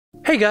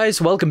Hey guys,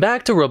 welcome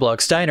back to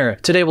Roblox Diner.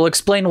 Today we'll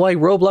explain why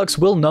Roblox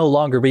will no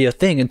longer be a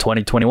thing in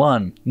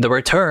 2021. The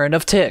return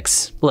of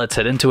TIX. Let's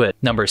head into it.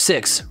 Number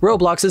 6.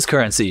 Roblox's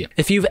currency.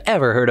 If you've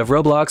ever heard of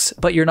Roblox,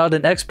 but you're not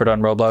an expert on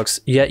Roblox,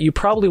 yet you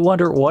probably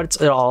wonder what's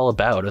it all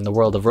about in the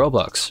world of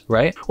Roblox,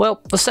 right?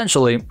 Well,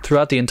 essentially,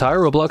 throughout the entire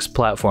Roblox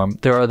platform,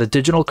 there are the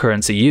digital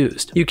currency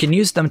used. You can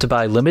use them to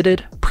buy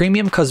limited,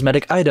 premium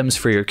cosmetic items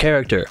for your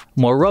character.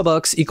 More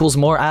Robux equals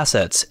more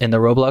assets in the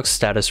Roblox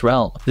status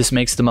realm. This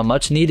makes them a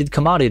much needed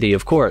commodity,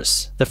 of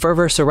course. The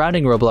fervor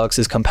surrounding Roblox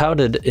is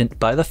compounded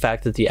by the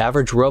fact that the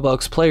average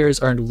Roblox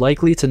players are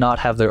likely to not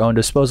have their own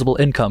disposable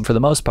income for the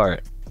most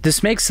part.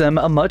 This makes them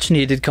a much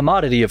needed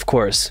commodity, of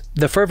course.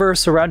 The fervor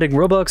surrounding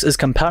Roblox is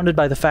compounded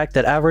by the fact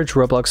that average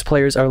Roblox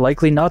players are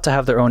likely not to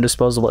have their own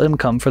disposable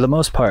income for the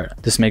most part.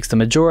 This makes the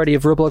majority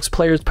of Roblox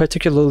players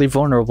particularly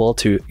vulnerable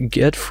to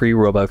get free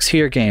Robux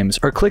here games,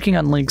 or clicking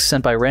on links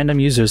sent by random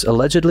users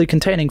allegedly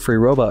containing free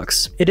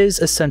Robux. It is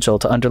essential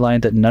to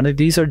underline that none of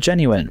these are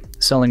genuine.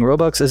 Selling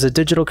Robux as a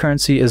digital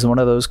currency is one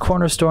of those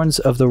cornerstones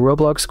of the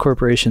Roblox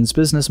Corporation's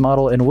business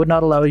model and would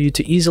not allow you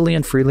to easily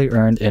and freely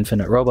earn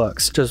infinite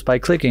Robux just by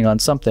clicking on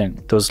something.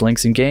 Those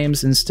links in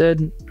games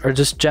instead are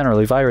just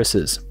generally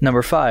viruses.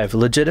 Number 5.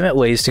 Legitimate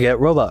ways to get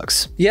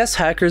Robux. Yes,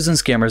 hackers and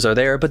scammers are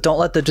there, but don't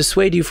let that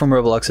dissuade you from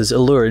Roblox's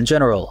allure in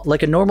general.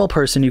 Like a normal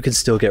person, you can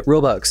still get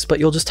Robux,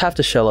 but you'll just have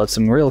to shell out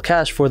some real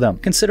cash for them.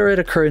 Consider it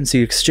a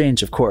currency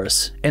exchange, of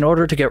course. In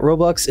order to get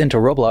Robux into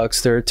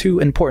Roblox, there are two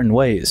important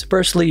ways.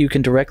 Firstly, you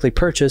can directly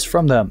purchase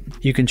from them.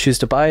 You can choose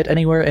to buy it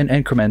anywhere in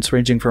increments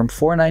ranging from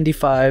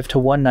 $4.95 to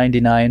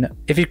 $1.99.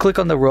 If you click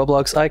on the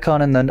Roblox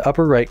icon in the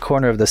upper right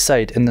corner of the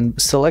site and then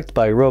select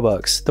buy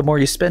Robux, the more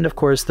you spend, of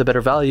course, the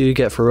better value you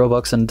get for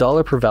Robux on a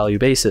dollar per value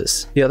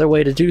basis. The other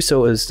way to do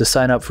so is to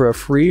sign up for a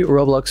free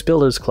Roblox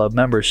Builders Club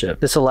membership.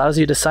 This allows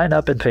you to sign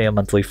up and pay a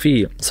monthly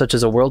fee, such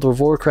as a World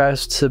of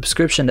Warcraft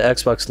subscription to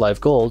Xbox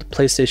Live Gold,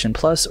 PlayStation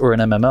Plus, or an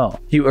MMO.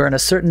 You earn a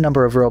certain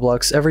number of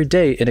Roblox every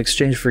day in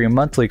exchange for your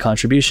monthly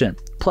contribution,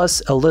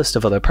 plus a list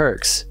of other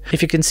perks.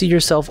 If you can see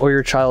yourself or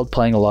your child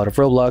playing a lot of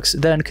Roblox,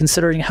 then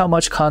considering how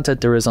much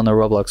content there is on the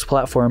Roblox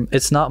platform,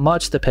 it's not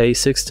much to pay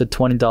 $6 to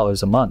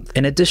 $20 a month.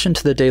 In addition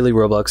to the daily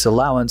Roblox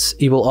allowance,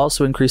 you will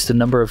also increase the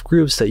number of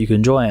groups that you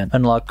can join,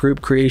 unlock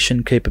group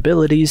creation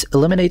capabilities,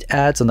 eliminate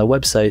ads on the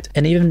website,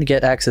 and even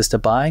get access to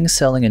buying,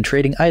 selling, and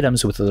trading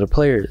items with other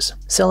players.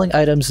 Selling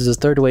items is a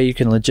third way you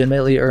can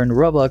legitimately earn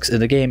Robux in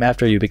the game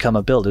after you become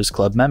a Builders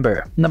Club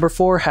member. Number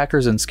 4.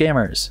 Hackers and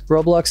scammers.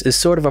 Roblox is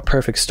sort of a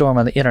perfect storm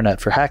on the internet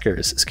for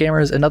hackers,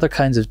 scammers, and other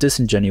kinds of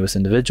disingenuous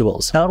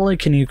individuals. Not only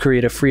can you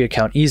create a free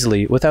account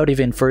easily without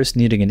even first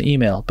needing an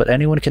email, but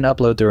anyone can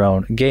upload their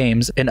own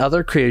games and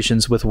other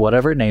creations with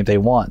whatever name they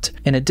want.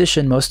 In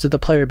addition, most of the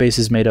player base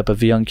is made up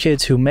of young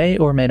kids who may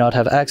or may not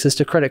have access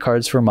to credit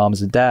cards for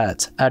moms and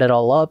dads. Add it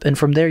all up, and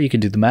from there you can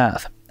do the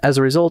math. As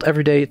a result,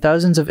 every day,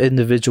 thousands of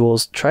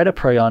individuals try to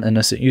prey on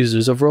innocent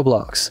users of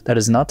Roblox. That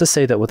is not to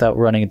say that without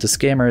running into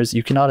scammers,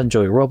 you cannot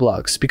enjoy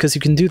Roblox, because you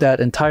can do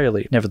that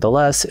entirely.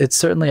 Nevertheless, it's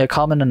certainly a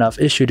common enough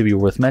issue to be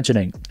worth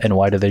mentioning. And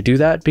why do they do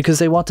that? Because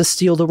they want to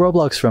steal the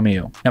Roblox from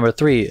you. Number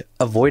 3.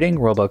 Avoiding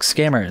Roblox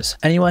scammers.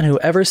 Anyone who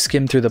ever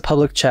skimmed through the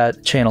public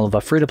chat channel of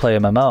a free-to-play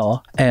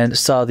MMO and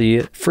saw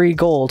the free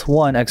gold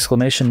 1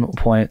 exclamation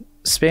point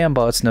spam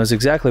bots knows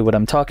exactly what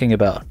I'm talking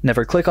about.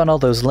 Never click on all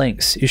those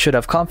links. You should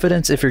have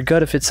confidence if your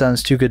gut if it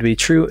sounds too good to be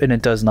true and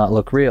it does not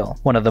look real.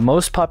 One of the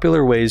most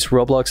popular ways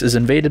Roblox is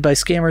invaded by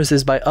scammers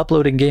is by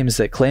uploading games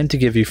that claim to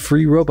give you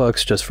free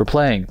Robux just for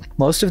playing.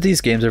 Most of these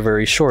games are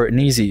very short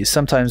and easy,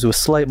 sometimes with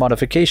slight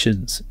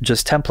modifications,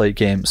 just template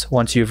games.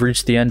 Once you've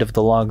reached the end of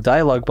the long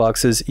dialogue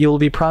boxes, you will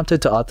be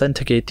prompted to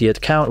authenticate the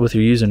account with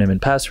your username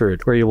and password,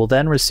 where you will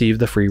then receive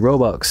the free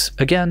Robux.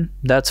 Again,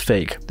 that's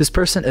fake. This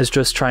person is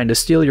just trying to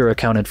steal your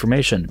account information,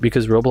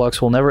 because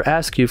Roblox will never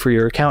ask you for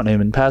your account name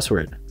and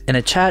password. In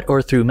a chat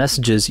or through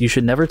messages, you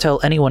should never tell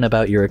anyone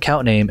about your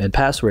account name and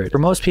password. For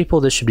most people,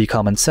 this should be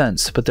common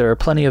sense, but there are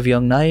plenty of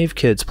young naive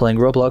kids playing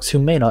Roblox who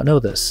may not know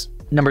this.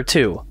 Number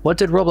 2. What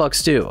did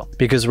Roblox do?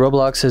 Because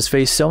Roblox has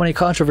faced so many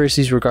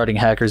controversies regarding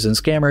hackers and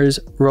scammers,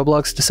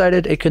 Roblox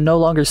decided it could no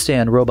longer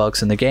stand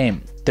Robux in the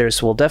game.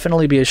 This will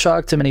definitely be a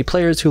shock to many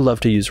players who love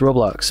to use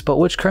Roblox, but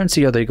which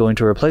currency are they going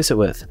to replace it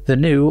with? The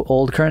new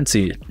old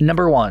currency.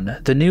 Number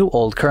 1. The new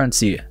old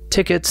currency.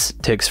 Tickets,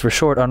 TIX for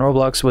short on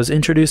Roblox, was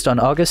introduced on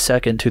August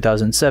 2nd,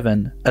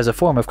 2007 as a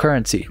form of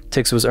currency.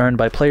 TIX was earned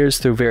by players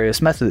through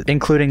various methods,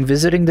 including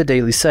visiting the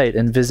daily site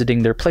and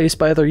visiting their place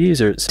by other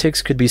users.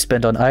 TIX could be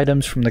spent on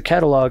items from the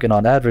catalog and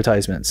on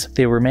advertisements.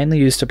 They were mainly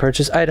used to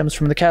purchase items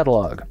from the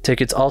catalog.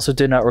 Tickets also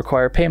did not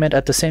require payment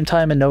at the same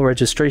time and no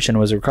registration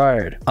was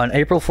required. On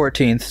April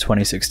 14, 15th,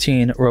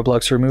 2016,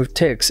 Roblox removed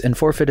TIX and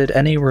forfeited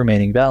any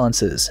remaining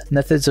balances.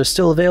 Methods are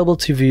still available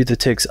to view the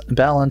TIX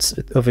balance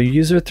of a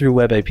user through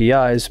web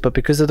APIs, but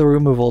because of the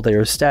removal they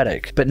are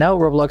static. But now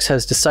Roblox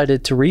has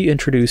decided to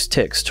reintroduce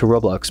TIX to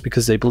Roblox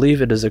because they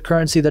believe it is a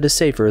currency that is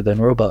safer than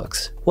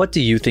Robux. What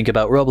do you think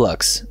about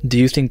Roblox? Do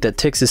you think that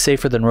TIX is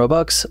safer than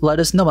Robux? Let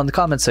us know in the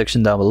comment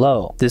section down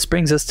below. This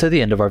brings us to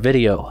the end of our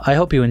video. I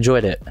hope you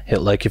enjoyed it.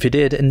 Hit like if you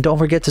did, and don't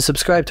forget to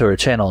subscribe to our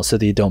channel so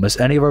that you don't miss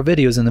any of our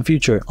videos in the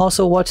future.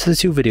 Also watch the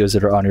 2 videos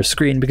that are on your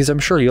screen because I'm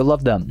sure you'll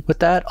love them. With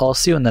that, I'll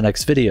see you in the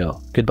next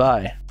video.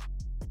 Goodbye.